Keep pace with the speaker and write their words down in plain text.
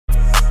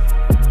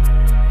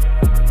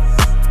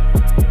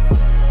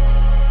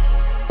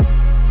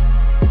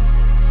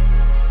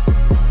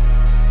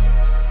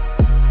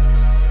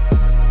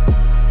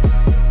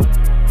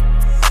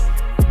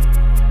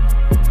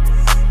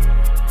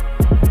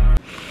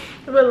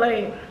but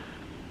like,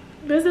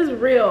 this is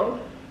real.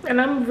 And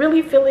I'm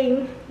really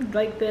feeling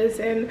like this.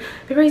 And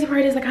the crazy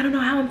part is, like, I don't know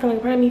how I'm feeling.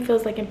 Part of me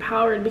feels like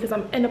empowered because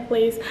I'm in a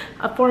place,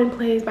 a foreign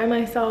place by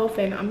myself,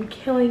 and I'm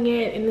killing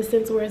it in the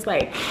sense where it's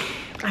like,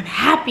 I'm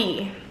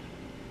happy.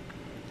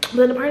 But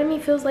then a part of me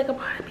feels like a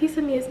piece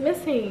of me is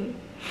missing.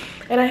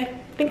 And I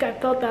think I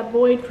felt that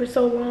void for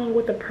so long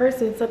with the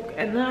person, so,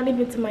 and not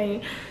even to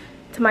my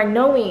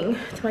knowing,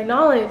 to my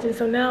knowledge. And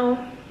so now,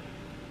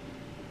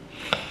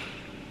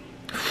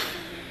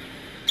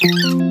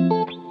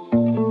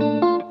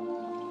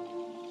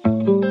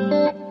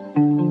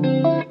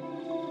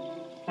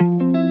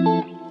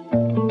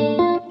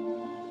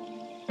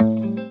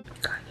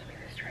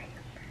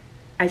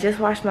 I just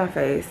washed my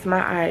face. My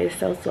eye is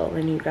so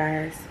swollen, you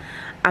guys.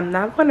 I'm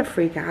not going to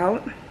freak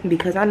out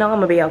because I know I'm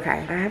gonna be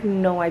okay. I have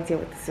no idea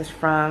what this is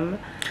from.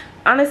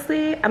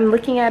 Honestly, I'm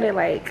looking at it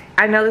like,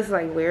 I know this is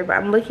like weird, but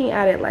I'm looking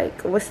at it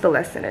like, what's the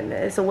lesson in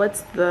this? So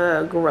what's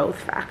the growth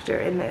factor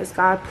in this?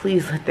 God,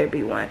 please let there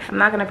be one. I'm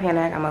not gonna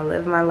panic. I'm gonna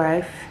live my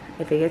life.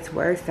 If it gets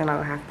worse, then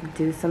I'll have to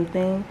do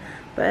something.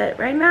 But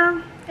right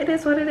now, it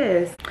is what it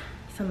is.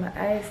 So my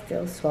eye is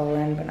still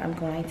swollen, but I'm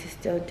going to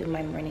still do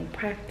my morning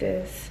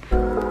practice.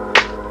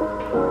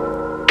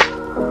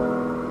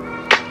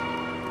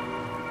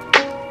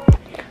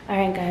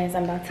 Alright guys,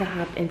 I'm about to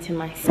hop into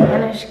my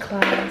Spanish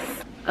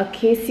class.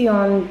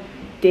 Ocasión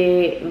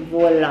de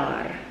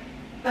volar.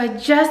 I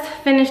just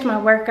finished my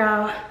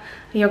workout.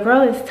 Your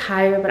girl is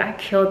tired, but I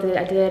killed it.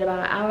 I did about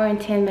 1 hour and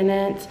 10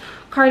 minutes.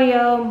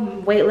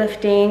 Cardio,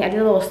 weightlifting. I did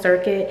a little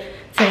circuit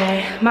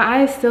today. My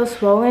eye is still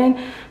swollen,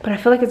 but I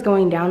feel like it's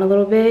going down a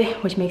little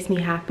bit, which makes me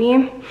happy.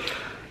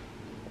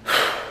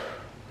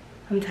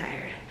 I'm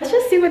tired. Let's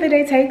just see where the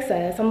day takes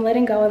us. I'm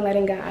letting go and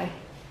letting God.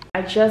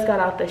 I just got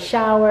out the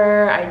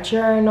shower. I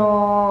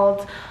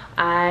journaled.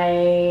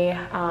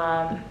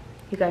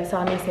 You guys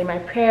saw me say my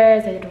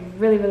prayers. I did a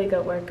really, really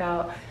good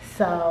workout.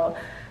 So,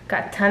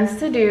 got tons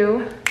to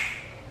do.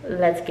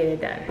 Let's get it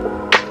done.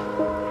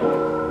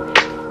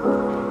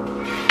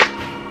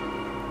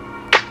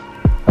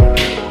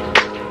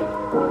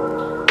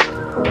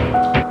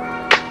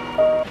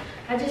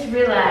 I just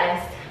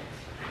realized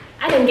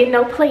I didn't get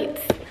no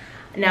plates.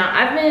 Now,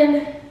 I've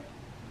been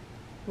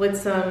with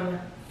some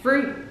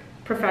fruit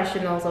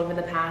professionals over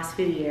the past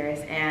few years,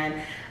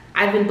 and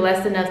I've been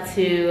blessed enough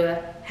to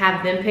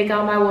have them pick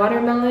out my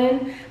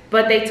watermelon,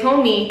 but they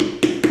told me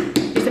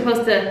you're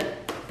supposed to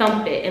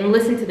thump it and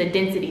listen to the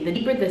density. The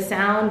deeper the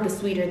sound, the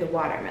sweeter the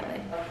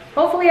watermelon.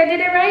 Hopefully I did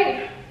it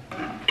right.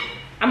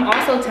 I'm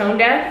also tone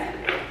deaf,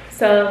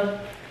 so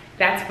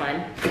that's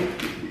fun.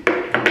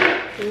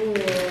 Ooh.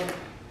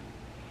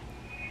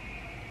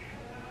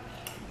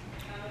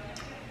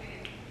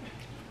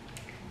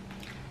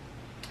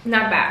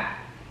 Not bad.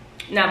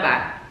 Not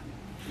bad.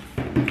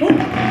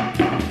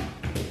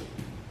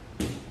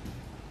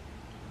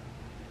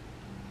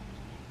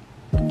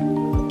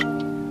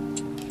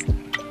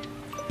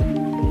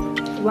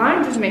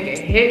 Lime just make it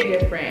hit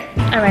different.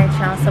 All right,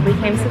 y'all, so we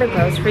came to the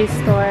grocery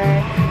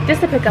store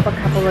just to pick up a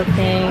couple of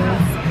things.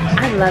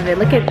 I love it.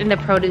 Look at in the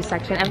produce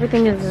section.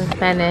 Everything is in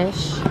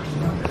Spanish.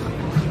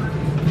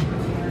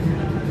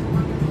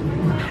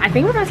 I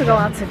think we're about to go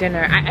out to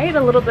dinner. I ate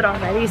a little bit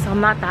already, so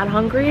I'm not that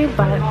hungry,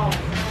 but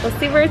we'll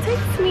see where it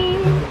takes me.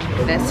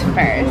 This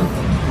first.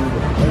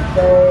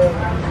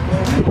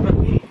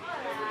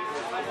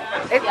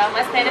 Y'all,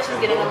 my Spanish is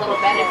getting a little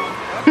better.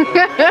 You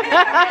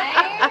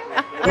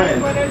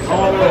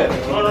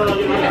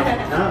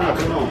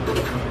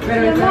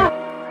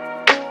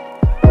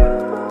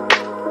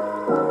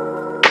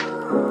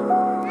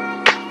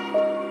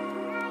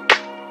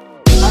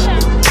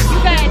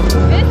guys,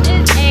 this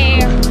is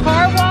a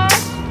car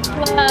wash,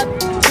 club,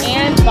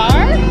 and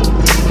bar.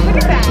 Look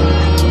at that.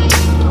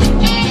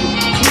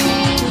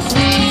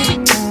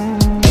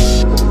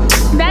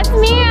 That's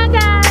me,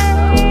 guys.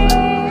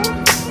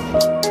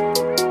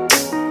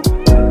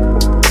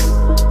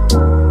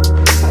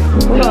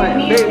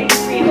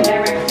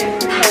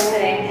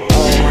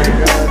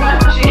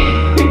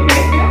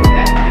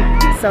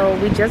 So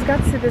we just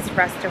got to this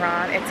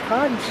restaurant. It's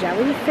called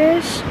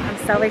Jellyfish. I'm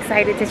so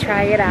excited to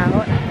try it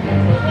out.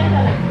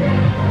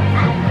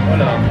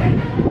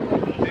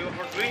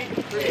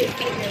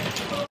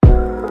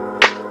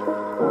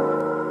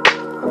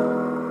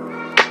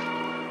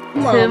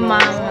 To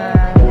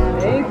mama.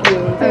 Thank you.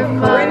 To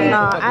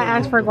mama. I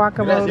asked for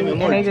guacamole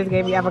and they just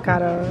gave me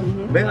avocado.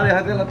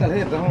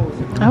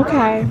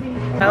 Okay.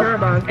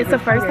 Oh, it's the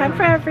first time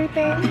for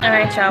everything.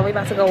 Alright, y'all, we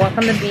about to go walk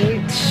on the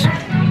beach.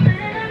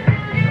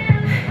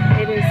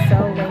 It is so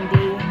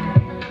windy.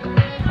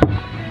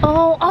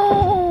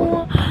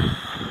 Oh.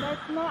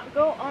 Let's not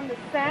go on the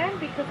sand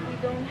because we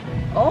don't.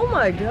 Oh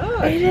my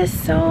god. It is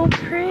so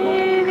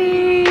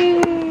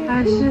pretty.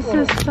 Gosh, this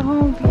is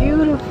so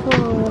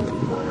beautiful.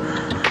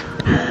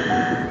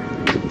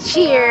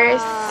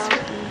 Cheers.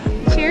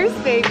 Cheers,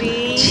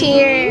 baby.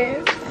 Cheers.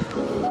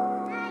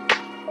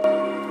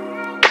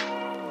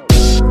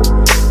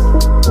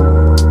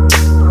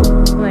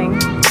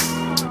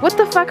 What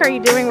the fuck are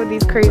you doing with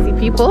these crazy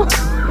people?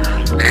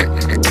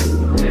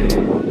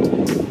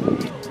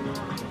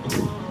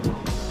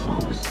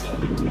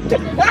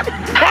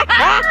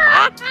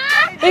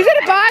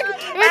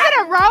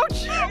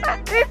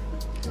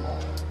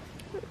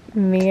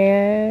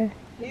 Mia.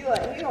 He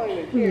don't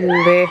even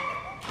care.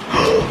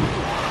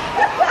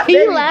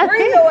 He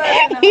laughing.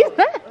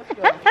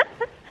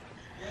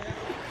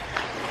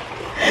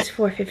 It's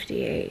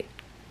 4:58.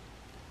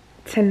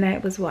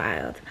 Tonight was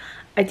wild.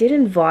 I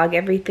didn't vlog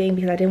everything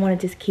because I didn't want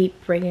to just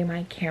keep bringing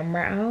my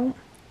camera out.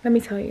 Let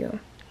me tell you.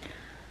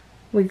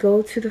 We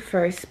go to the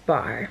first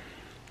bar.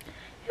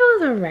 It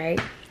was alright.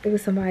 It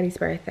was somebody's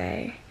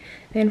birthday.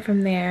 Then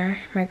from there,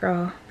 my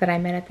girl that I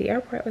met at the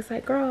airport was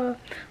like, girl,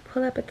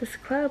 pull up at this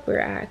club we're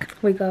at.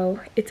 We go,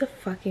 it's a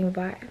fucking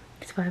vibe.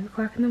 It's 5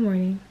 o'clock in the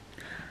morning.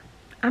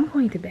 I'm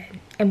going to bed.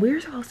 And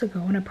we're supposed to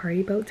go on a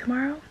party boat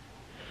tomorrow.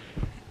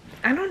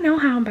 I don't know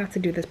how I'm about to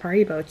do this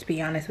party boat, to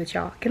be honest with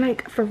y'all.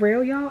 For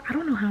real, y'all, I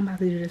don't know how I'm about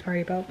to do this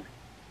party boat.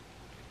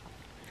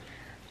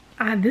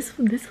 This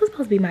was supposed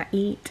to be my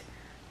eat,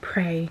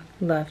 pray,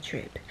 love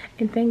trip.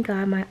 And thank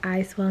God my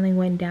eye swelling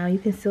went down. You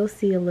can still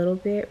see a little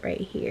bit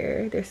right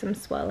here. There's some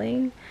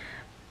swelling.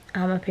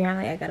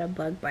 Apparently I got a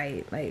bug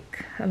bite,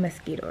 like a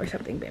mosquito or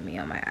something bit me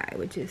on my eye,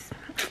 which is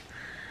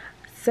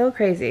so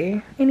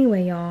crazy.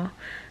 Anyway, y'all,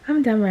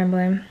 I'm done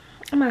rambling.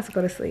 I'm about to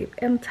go to sleep.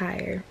 I'm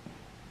tired.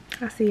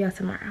 I'll see y'all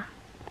tomorrow.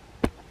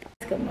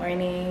 Good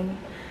morning.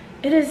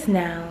 It is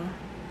now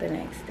the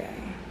next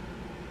day.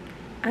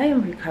 I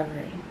am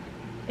recovering.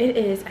 It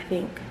is, I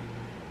think,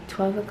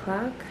 12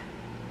 o'clock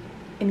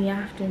in the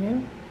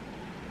afternoon.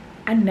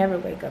 I never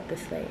wake up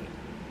this late,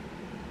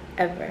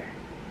 ever.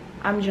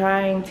 I'm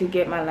trying to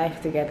get my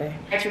life together.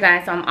 Alright, you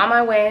guys, so I'm on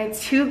my way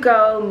to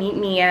go meet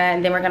Mia,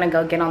 and then we're gonna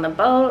go get on the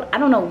boat. I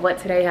don't know what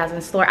today has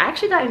in store. I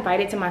actually got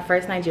invited to my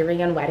first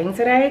Nigerian wedding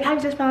today. I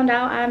just found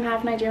out I'm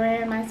half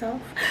Nigerian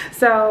myself,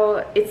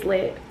 so it's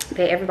lit.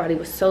 Everybody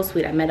was so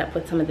sweet. I met up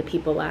with some of the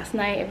people last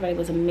night. Everybody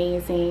was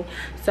amazing.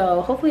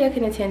 So hopefully I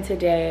can attend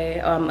today,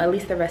 at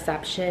least the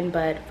reception,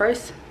 but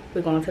first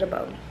we're going to the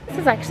boat. This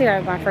is actually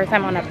my first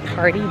time on a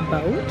party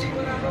boat,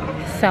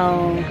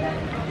 so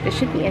this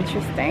should be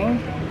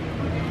interesting.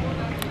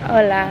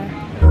 Hola.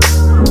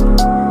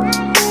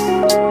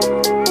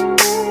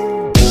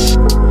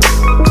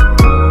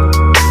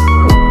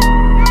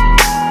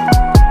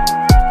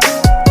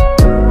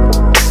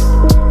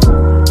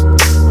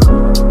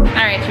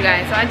 Alright, you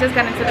guys, so I just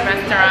got into the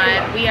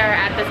restaurant. We are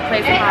at this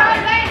place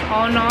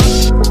called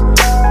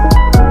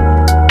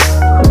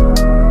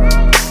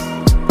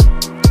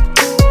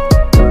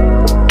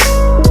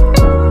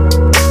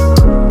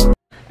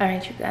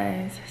Alright, you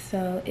guys,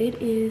 so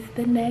it is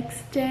the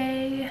next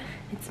day.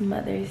 It's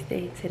Mother's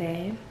Day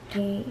today.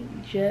 I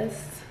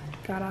just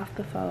got off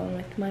the phone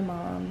with my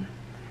mom.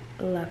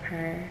 Love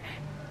her.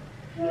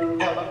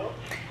 Hello.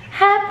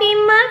 Happy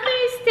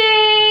Mother's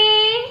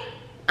Day!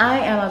 I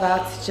am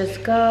about to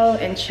just go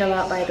and chill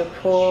out by the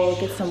pool,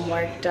 get some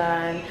work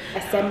done. I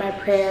said my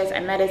prayers, I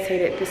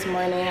meditated this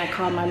morning. I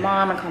called my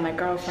mom, I called my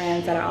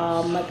girlfriends that are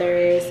all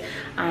mothers.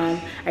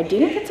 I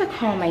didn't get to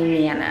call my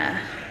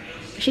Nana.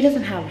 She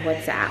doesn't have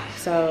WhatsApp,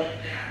 so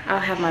I'll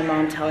have my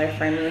mom tell her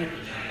for me,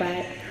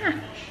 but yeah.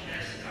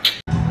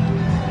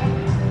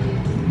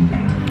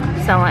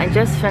 So I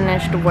just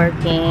finished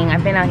working.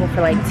 I've been out here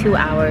for like 2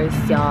 hours,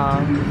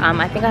 y'all.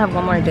 I think I have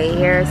one more day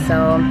here,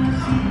 so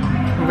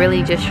I'm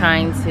really just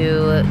trying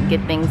to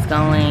get things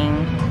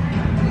going,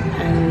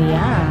 and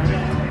yeah.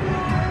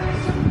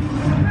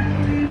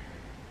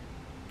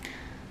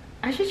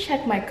 I should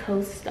check my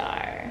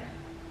co-star.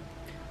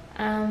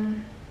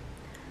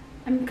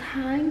 I'm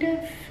kind of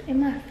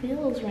in my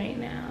feels right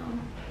now.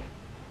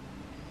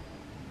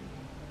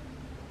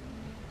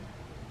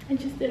 I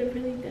just did a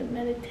really good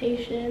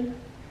meditation.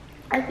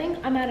 I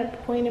think I'm at a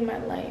point in my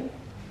life,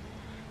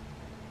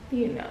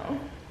 you know,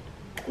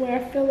 where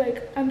I feel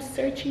like I'm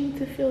searching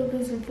to fill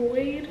this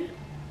void.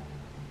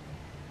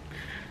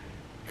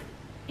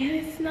 And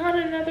it's not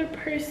another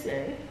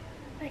person.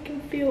 I can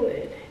feel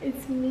it.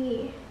 It's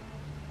me.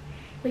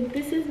 Like,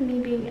 this is me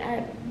being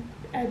at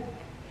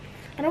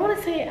I don't want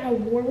to say at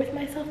war with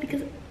myself,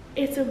 because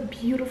it's a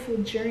beautiful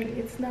journey.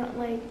 It's not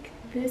like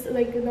this,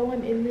 like, though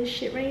I'm in this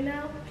shit right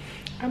now,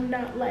 I'm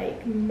not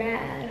like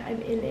mad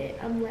I'm in it.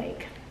 I'm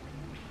like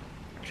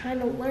trying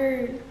to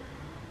learn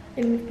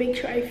and make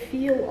sure I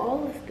feel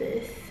all of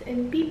this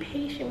and be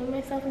patient with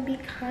myself and be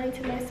kind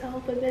to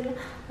myself. But then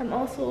I'm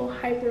also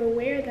hyper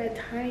aware that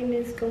time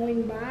is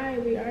going by.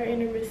 We are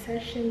in a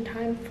recession,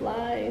 time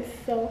flies.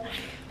 So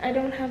I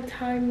don't have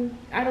time,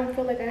 I don't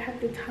feel like I have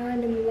the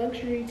time and the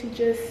luxury to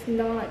just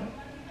not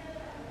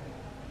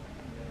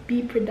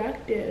be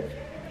productive.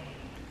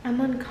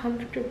 I'm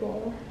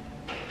uncomfortable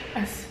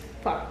as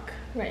fuck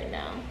right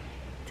now,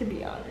 to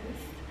be honest.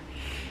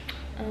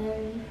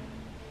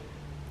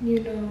 You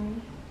know,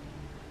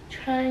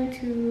 trying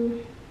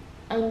to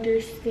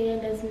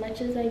understand as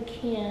much as I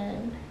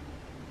can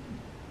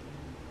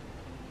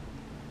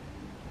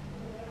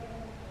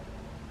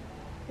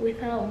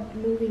without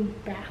moving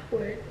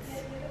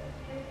backwards.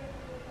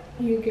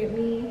 You get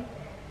me?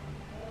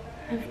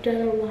 I've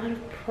done a lot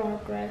of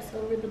progress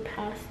over the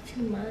past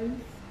 2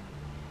 months.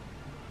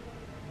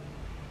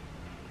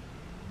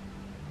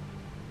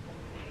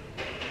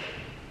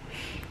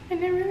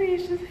 And it really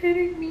is just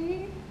hitting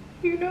me,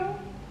 you know?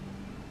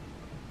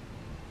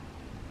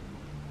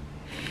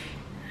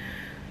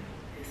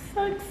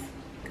 sucks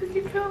because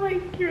you feel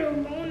like you're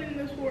alone in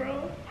this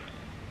world.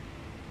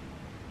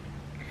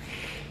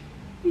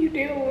 You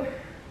do.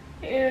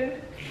 And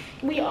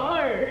we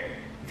are.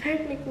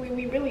 Technically,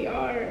 we really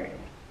are.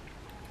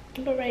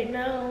 But right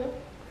now,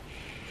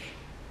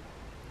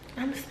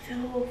 I'm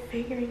still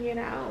figuring it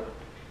out.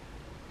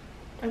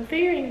 I'm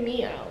figuring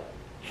me out.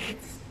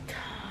 It's tough.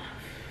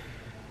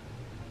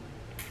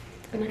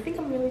 And I think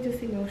I'm really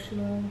just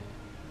emotional.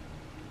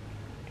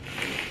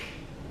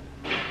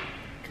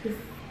 Because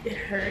it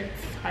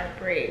hurts,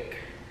 heartbreak.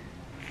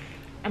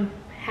 I'm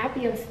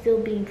happy I'm still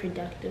being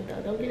productive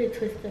though. Don't get it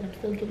twisted, I'm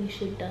still getting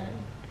shit done.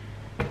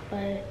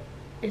 But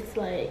it's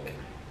like,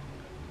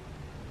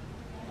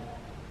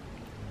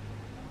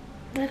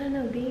 I don't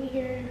know, being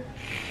here,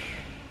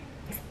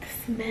 it's the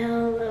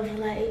smell of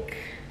like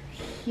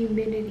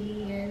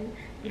humidity and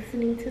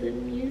listening to the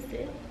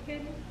music.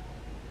 And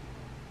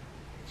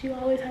you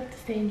always have to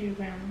stand your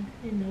ground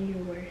and know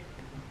your worth,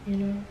 you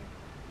know?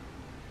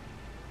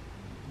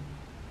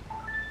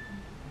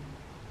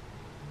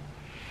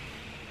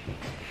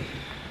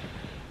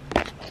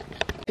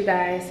 You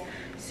guys,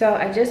 so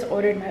I just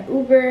ordered my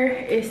Uber.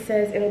 It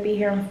says it'll be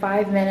here in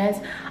 5 minutes.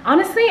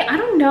 Honestly, I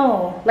don't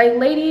know, like,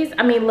 ladies,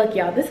 I mean, look,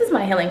 y'all, this is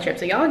my healing trip,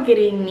 so y'all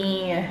getting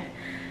me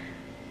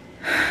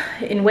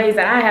in ways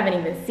that I haven't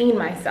even seen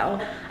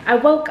myself. I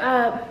woke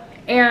up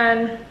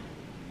and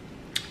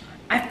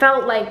I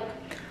felt like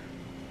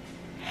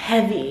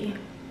heavy,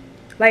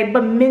 like,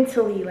 but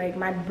mentally, like,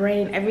 my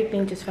brain,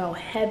 everything just felt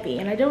heavy,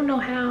 and I don't know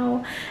how.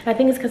 And I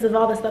think it's because of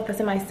all the stuff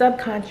that's in my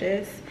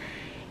subconscious.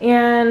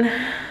 And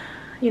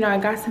you know, I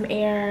got some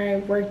air, I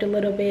worked a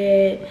little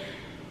bit,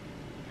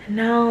 and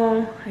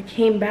now I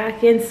came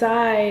back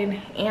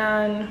inside,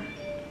 and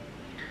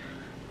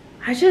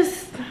I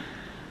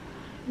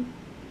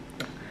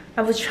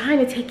was trying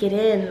to take it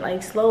in,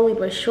 like, slowly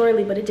but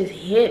surely, but it just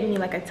hit me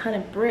like a ton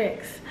of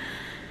bricks.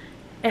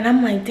 And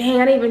I'm like,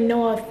 dang, I didn't even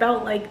know I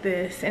felt like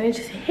this. And it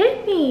just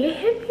hit me. It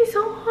hit me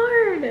so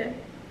hard.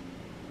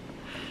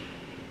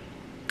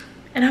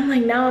 And I'm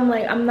like, now I'm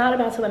like, I'm not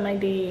about to let my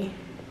day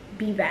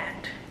be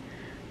that.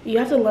 You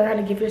have to learn how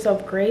to give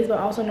yourself grace, but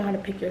also know how to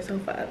pick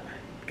yourself up.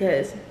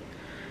 Because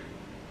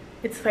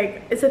it's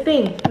like, it's a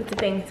thing. It's a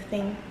thing. It's a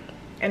thing.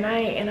 And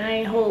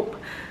I hope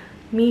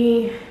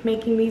me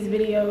making these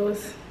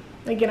videos,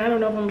 again, I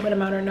don't know if I'm gonna put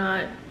them out or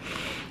not,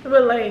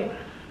 but like,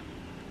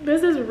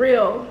 this is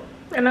real.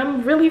 And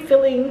I'm really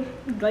feeling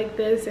like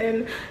this.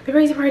 And the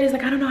crazy part is,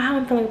 like, I don't know how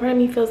I'm feeling. Part of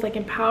me feels like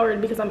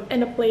empowered because I'm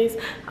in a place,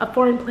 a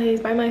foreign place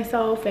by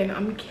myself, and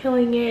I'm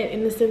killing it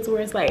in the sense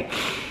where it's like,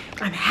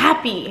 I'm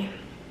happy.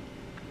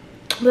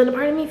 But then a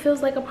part of me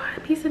feels like a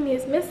piece of me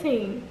is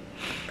missing.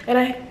 And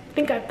I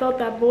think I felt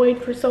that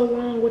void for so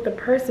long with the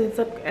person,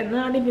 so, and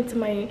not even to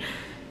my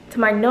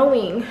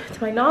knowing,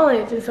 to my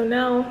knowledge. And so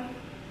now,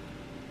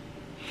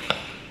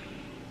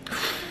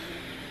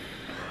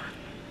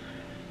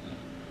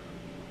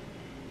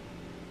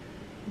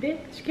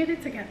 bitch, get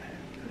it together,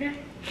 okay?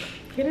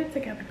 Get it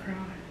together,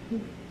 girl.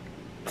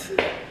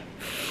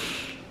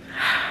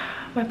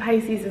 My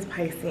Pisces is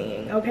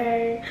Piscing,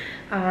 okay?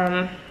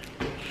 I'm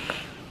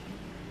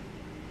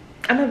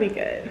gonna be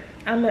good.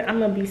 I'm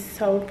gonna be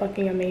so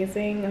fucking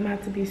amazing. I'm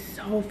about to be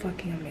so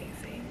fucking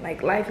amazing.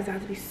 Like, life is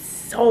about to be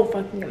so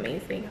fucking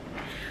amazing.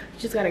 You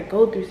just gotta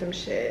go through some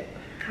shit.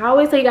 I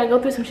always say you gotta go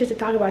through some shit to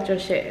talk about your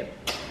shit.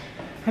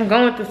 I'm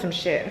going through some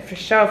shit, for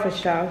sure, for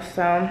sure.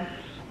 So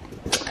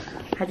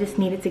I just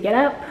needed to get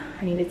up.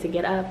 I needed to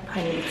get up.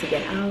 I needed to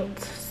get out.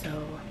 So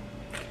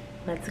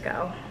let's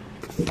go.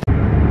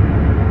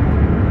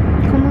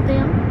 ¿Cómo te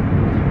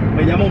llamas?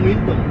 Me llamo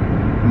Milton.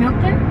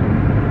 Milton?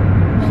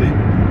 Sí.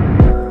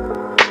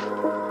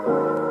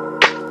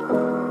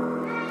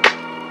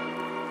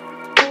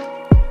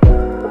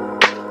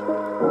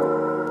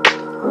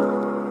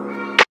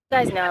 You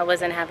guys know I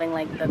wasn't having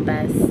like the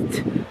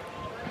best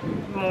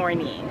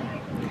morning,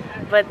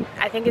 but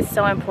I think it's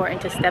so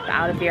important to step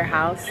out of your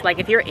house. Like,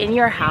 if you're in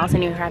your house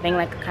and you're having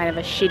like kind of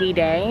a shitty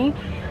day,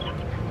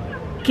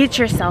 get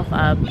yourself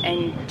up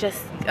and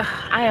just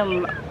I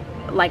am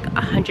like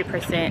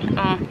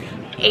 100%,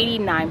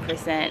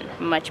 89%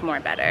 much more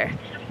better,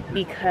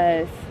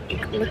 because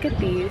look at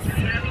these.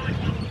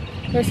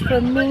 There's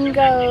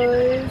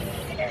flamingos,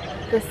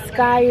 the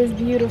sky is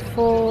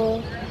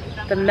beautiful,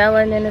 the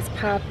melanin is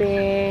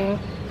popping,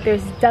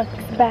 there's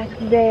ducks back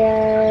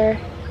there.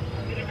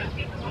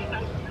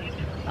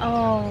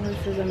 Oh,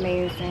 this is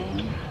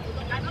amazing.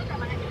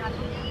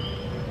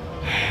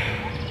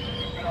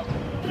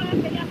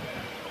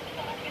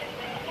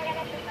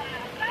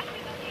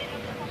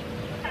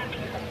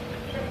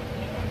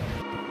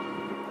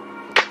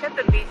 At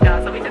the beach,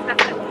 y'all, so we just got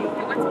to, we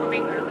went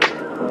swimming earlier.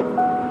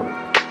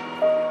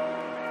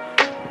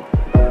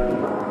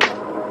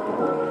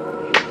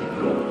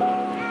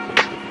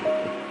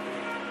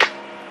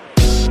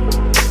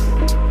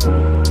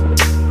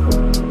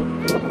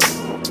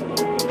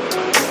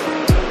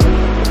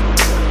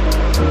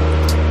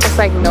 It's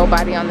like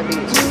nobody on the beach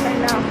right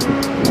now.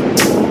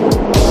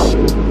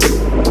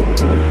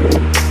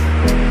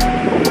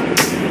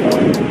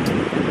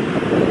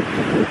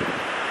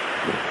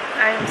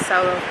 I am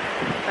so,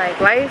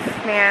 like, life,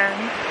 man.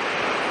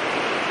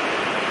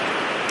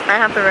 I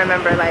have to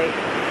remember, like,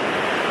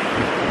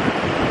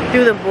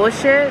 through the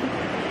bullshit,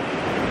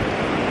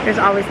 there's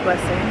always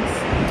blessings.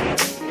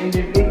 We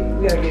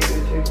gotta get you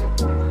a chicken.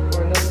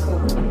 Or another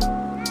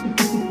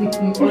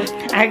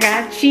Coke. I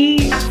got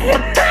cheese.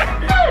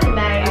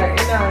 Nice.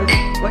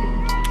 What?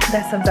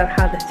 That sums up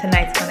how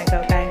tonight's gonna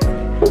go, guys.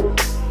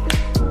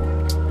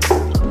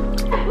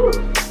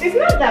 It's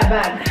not that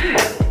bad.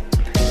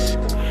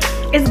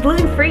 It's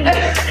gluten-free.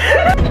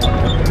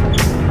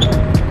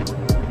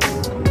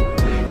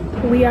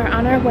 We are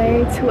on our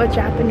way to a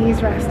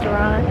Japanese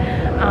restaurant.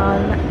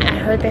 I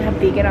heard they have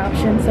vegan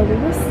options, so we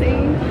will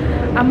see.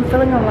 I'm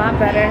feeling a lot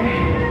better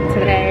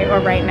today,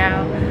 or right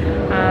now.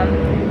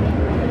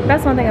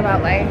 That's one thing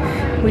about life.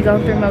 We go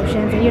through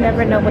motions, and you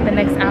never know what the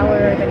next hour,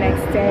 or the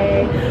next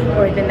day,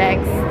 or the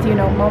next, you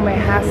know, moment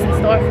has in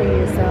store for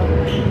you. So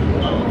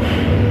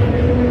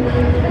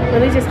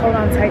really just hold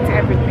on tight to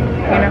everything,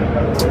 you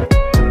know?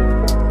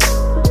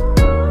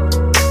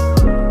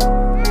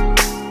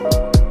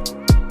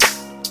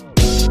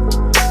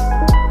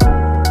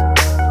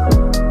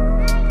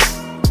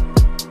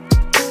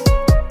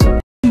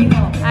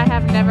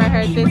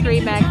 This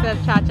remix of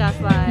Cha-Cha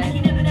Slide.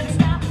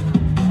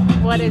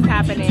 What is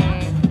happening?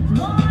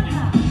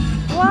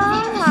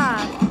 Wow!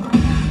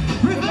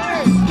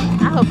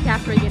 I hope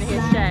Casper getting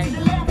his check.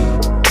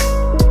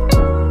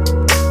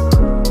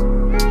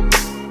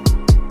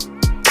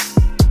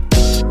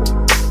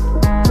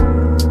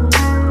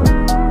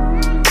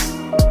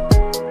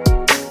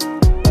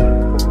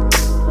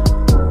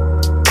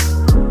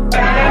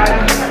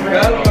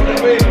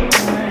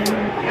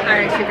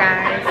 Alright, you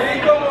guys.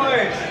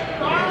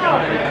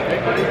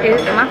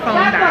 My phone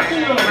died.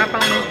 My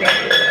phone is dead.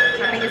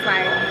 I think it's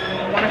like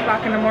 1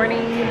 o'clock in the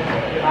morning.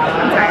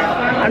 I'm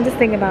tired. I'm just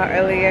thinking about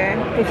earlier.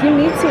 If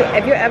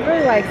you're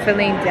ever like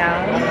feeling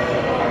down,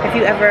 if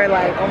you ever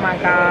like, oh my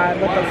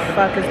God, what the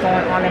fuck is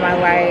going on in my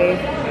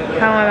life?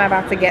 How am I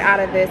about to get out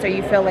of this? Or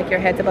you feel like your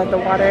head's above the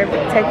water,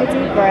 take a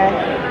deep breath,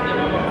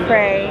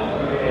 pray,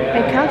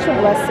 and count your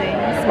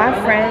blessings. My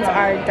friends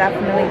are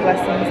definitely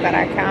blessings that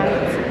I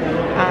count.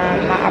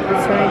 My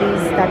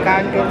opportunities that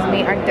God gives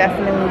me are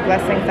definitely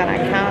blessings that I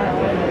count.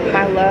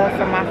 My love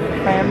for my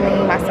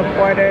family, my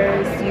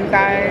supporters, you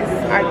guys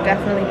are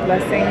definitely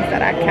blessings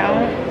that I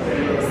count.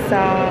 So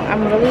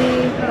I'm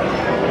really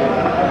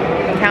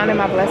counting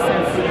my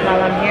blessings while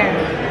I'm here.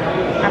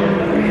 I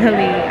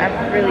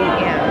really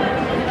am.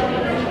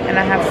 And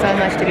I have so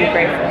much to be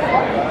grateful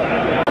for.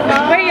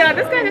 Wait, y'all,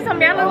 this guy just told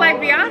me I look like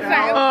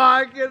Beyonce. Oh,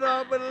 I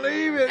cannot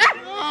believe it.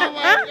 Oh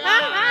my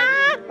God.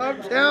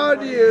 I'm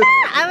telling you.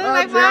 I look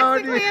like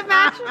Moxie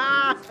Cleopatra.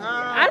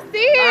 I see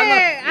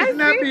it. Isn't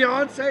that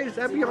Beyonce? Is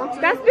that Beyonce?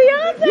 That's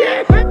Beyonce.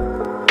 Yeah.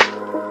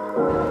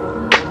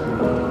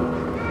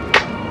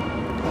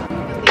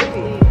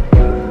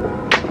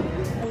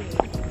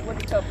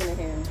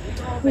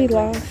 We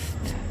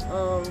lost.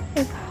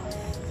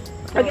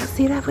 Okay,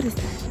 see that? What is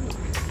that?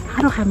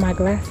 I don't have my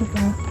glasses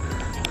on.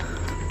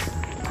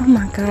 Oh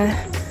my God.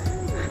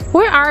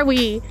 Where are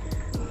we?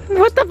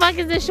 What the fuck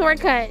is this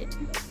shortcut?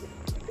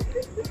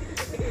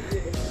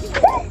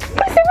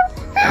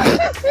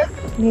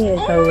 He is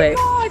so lit.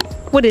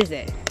 What is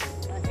it?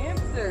 A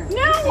hamster.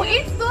 No,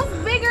 it's those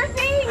bigger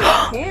things.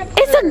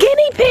 It's a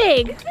guinea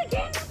pig. It's a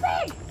guinea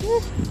pig.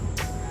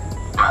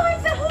 Oh,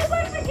 it's a whole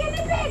bunch of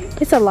guinea pigs.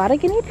 It's a lot of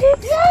guinea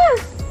pigs? Yes.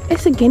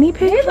 It's a guinea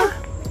pig?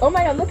 Oh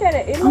my God, look at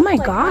it. Oh my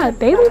God,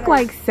 they look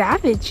like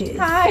savages.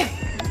 Hi.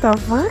 The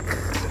fuck?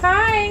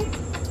 Hi.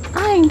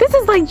 Hi, this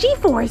is like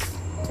G-Force.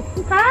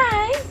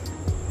 Hi.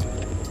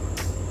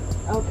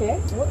 Okay,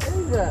 what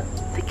is that?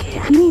 The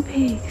guinea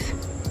pigs.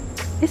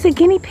 It's a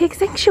guinea pig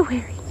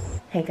sanctuary.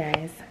 Hey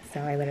guys,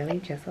 so I literally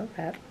just woke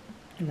up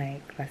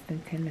like less than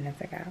 10 minutes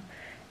ago.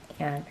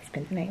 And I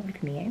spent the night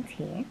with me and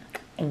T.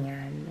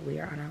 And we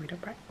are on our way to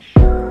brunch.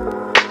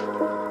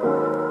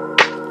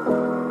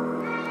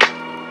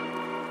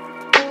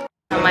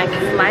 My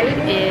flight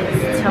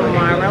is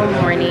tomorrow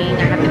morning.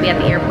 I have to be at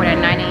the airport at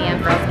 9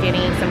 a.m. Girls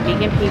getting some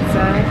vegan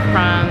pizza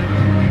from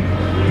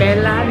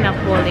Bella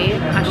Napoli.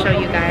 I'll show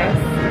you guys.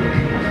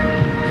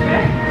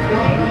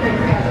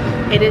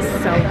 It is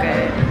so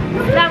good.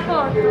 La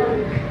foto.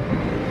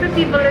 The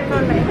people are so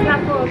nice. La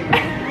foto.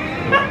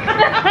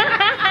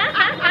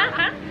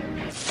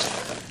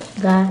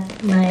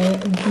 Got my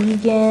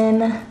vegan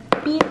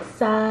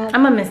pizza.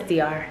 I'm a Miss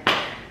DR.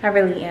 I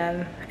really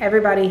am.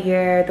 Everybody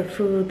here, the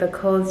food, the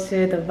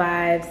culture, the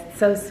vibes, it's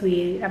so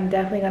sweet. I'm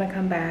definitely gonna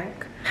come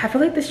back. I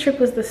feel like this trip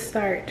was the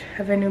start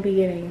of a new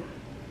beginning.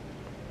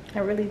 I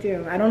really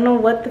do. I don't know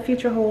what the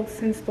future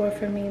holds in store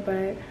for me,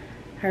 but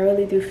I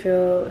really do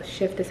feel a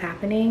shift is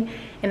happening.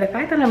 And the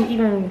fact that I'm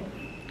even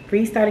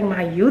restarting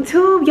my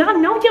YouTube, y'all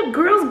know your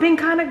girl's been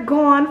kind of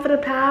gone for the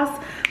past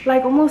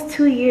like almost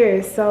 2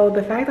 years. So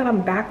the fact that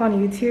I'm back on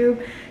YouTube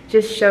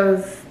just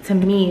shows to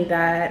me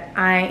that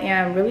I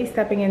am really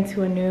stepping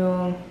into a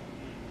new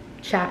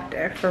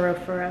chapter, for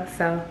real.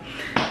 So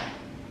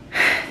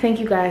thank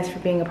you guys for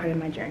being a part of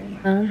my journey.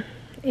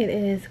 It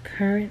is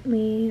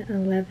currently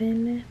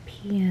 11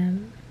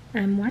 p.m.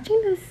 I'm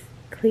watching this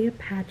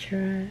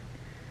Cleopatra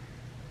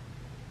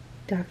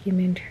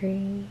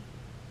documentary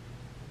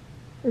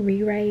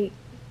rewrite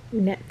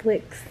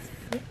Netflix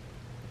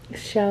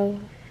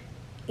show,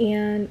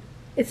 and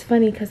it's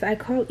funny because I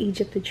call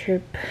Egypt a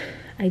trip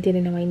I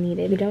didn't know I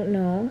needed. If you don't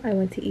know, I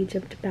went to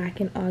Egypt back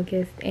in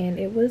August and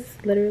it was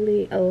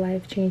literally a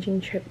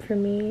life-changing trip for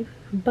me.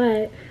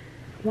 But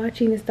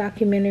watching this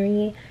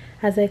documentary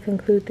as I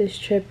conclude this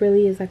trip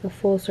really is like a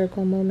full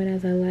circle moment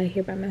as I lie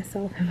here by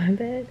myself in my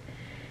bed.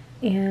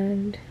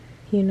 And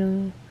you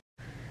know,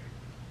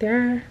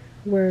 there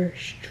were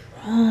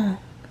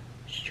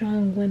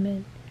strong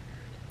women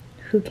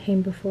who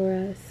came before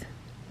us.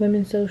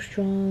 Women so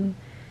strong,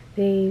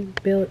 they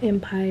built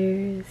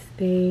empires,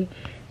 they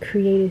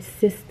created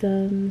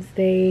systems,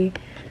 they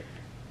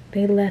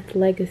left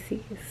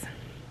legacies.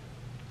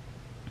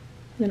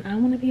 And I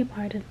want to be a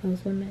part of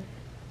those women,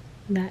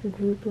 that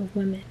group of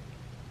women.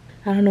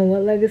 I don't know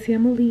what legacy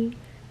I'm gonna leave.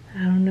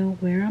 I don't know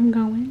where I'm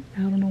going.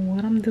 I don't know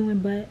what I'm doing,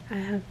 but I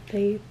have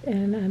faith,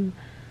 and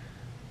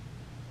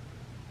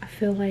I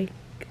feel like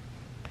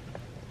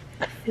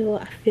I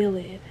feel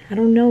it. I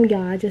don't know,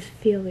 y'all, I just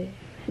feel it.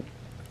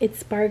 It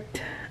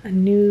sparked a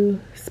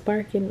new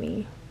spark in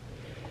me.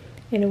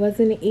 And it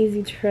wasn't an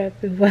easy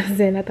trip. It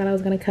wasn't. I thought I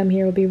was gonna come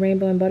here, it would be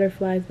rainbow and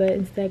butterflies, but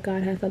instead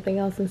God has something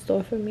else in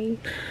store for me.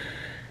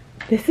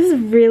 This is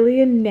really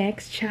a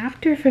next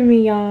chapter for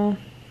me, y'all.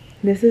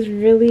 This is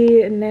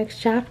really a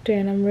next chapter,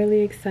 and I'm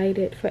really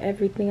excited for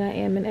everything I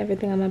am and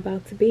everything I'm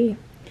about to be.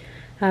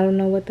 I don't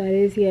know what that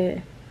is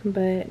yet,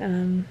 but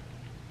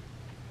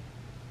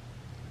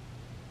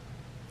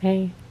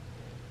hey,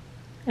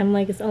 I'm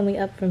like, it's only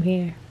up from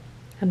here.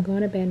 I'm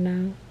going to bed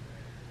now.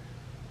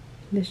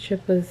 This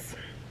trip was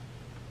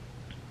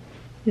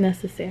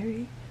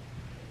necessary.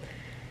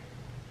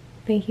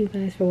 Thank you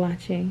guys for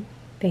watching.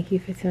 Thank you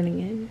for tuning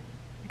in.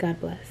 God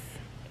bless.